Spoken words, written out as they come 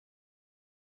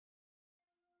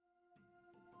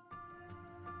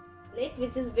omelette,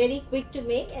 which is very quick to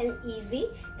make and easy,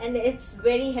 and it's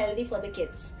very healthy for the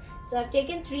kids. So I've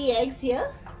taken 3 eggs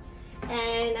here,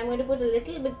 and I'm going to put a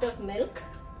little bit of milk.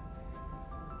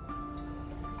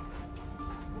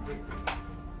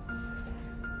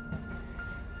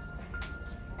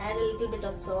 Add a little bit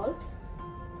of salt,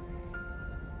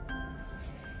 a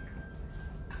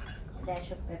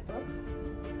dash of pepper,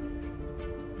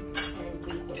 and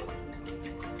beat it.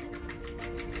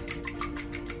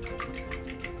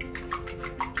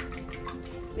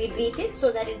 We beat it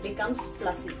so that it becomes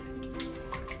fluffy.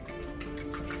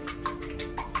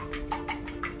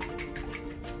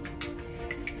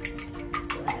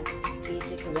 So I beat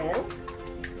it well.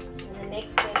 And the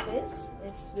next step is,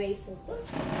 it's very simple.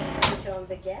 Switch on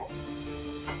the gas.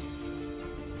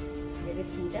 Let it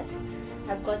heat up.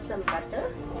 I've got some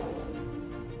butter.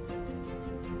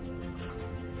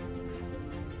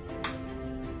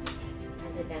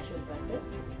 And a dash of butter.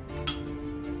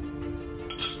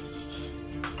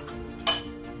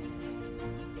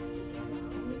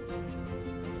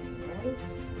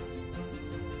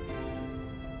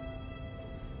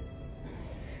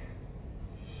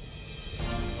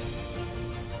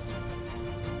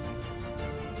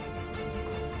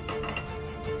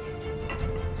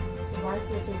 Once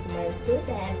this is melted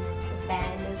and the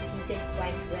pan is heated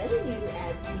quite well, you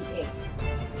add the egg.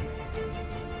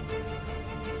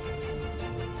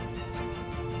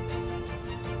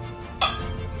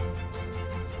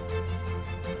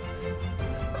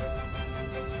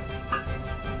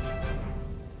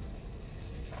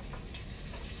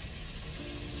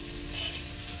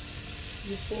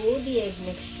 You pour the egg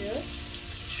mixture.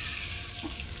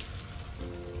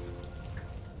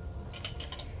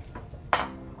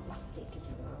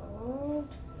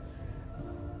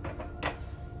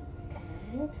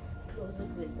 Close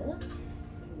it with the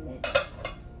lid.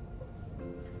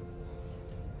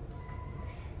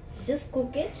 Just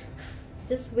cook it.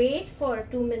 Just wait for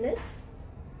 2 minutes,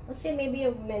 or say maybe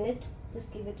a minute.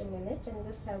 Just give it a minute and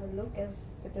just have a look as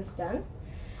it is done.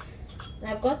 And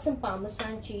I've got some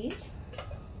Parmesan cheese.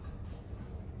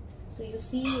 So you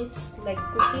see it's like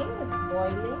cooking, it's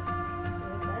boiling.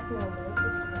 So at that moment,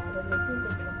 just add a little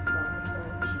bit of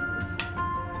Parmesan cheese.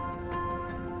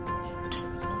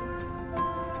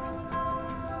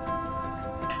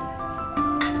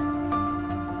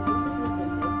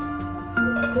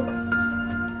 Cooks for a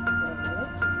minute.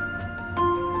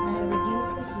 Now reduce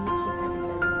the heat so that it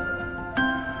doesn't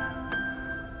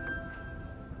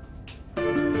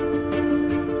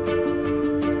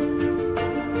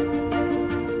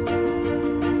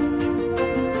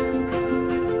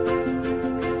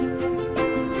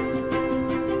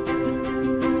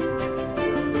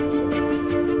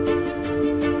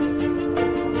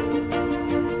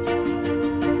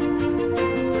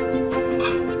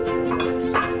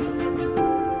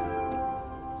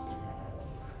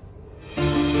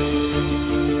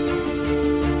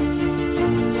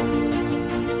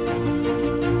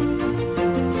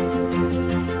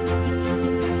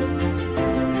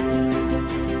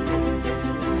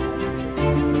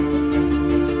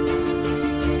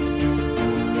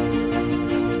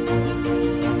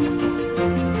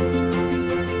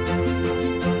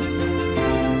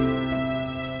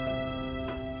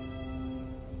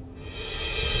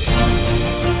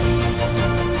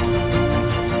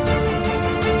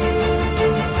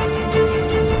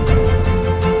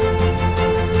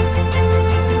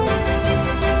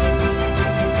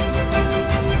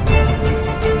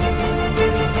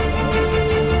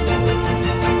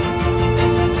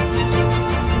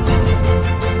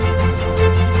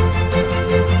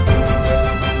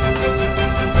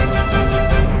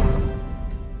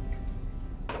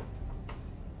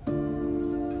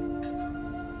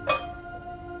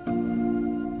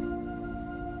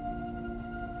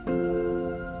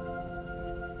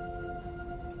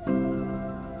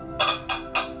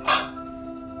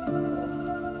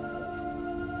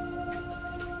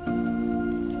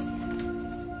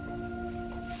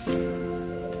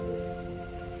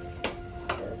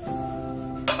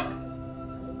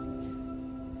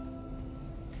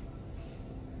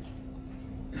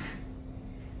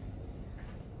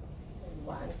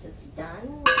Once it's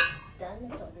done, it's already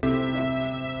done. So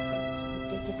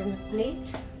take it in a plate.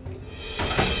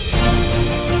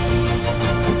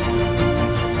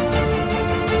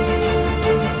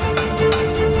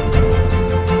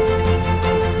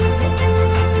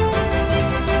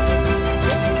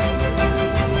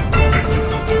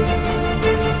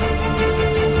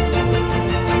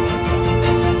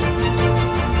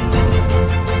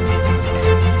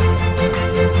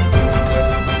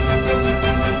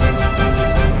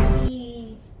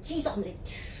 Cheese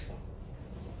omelette.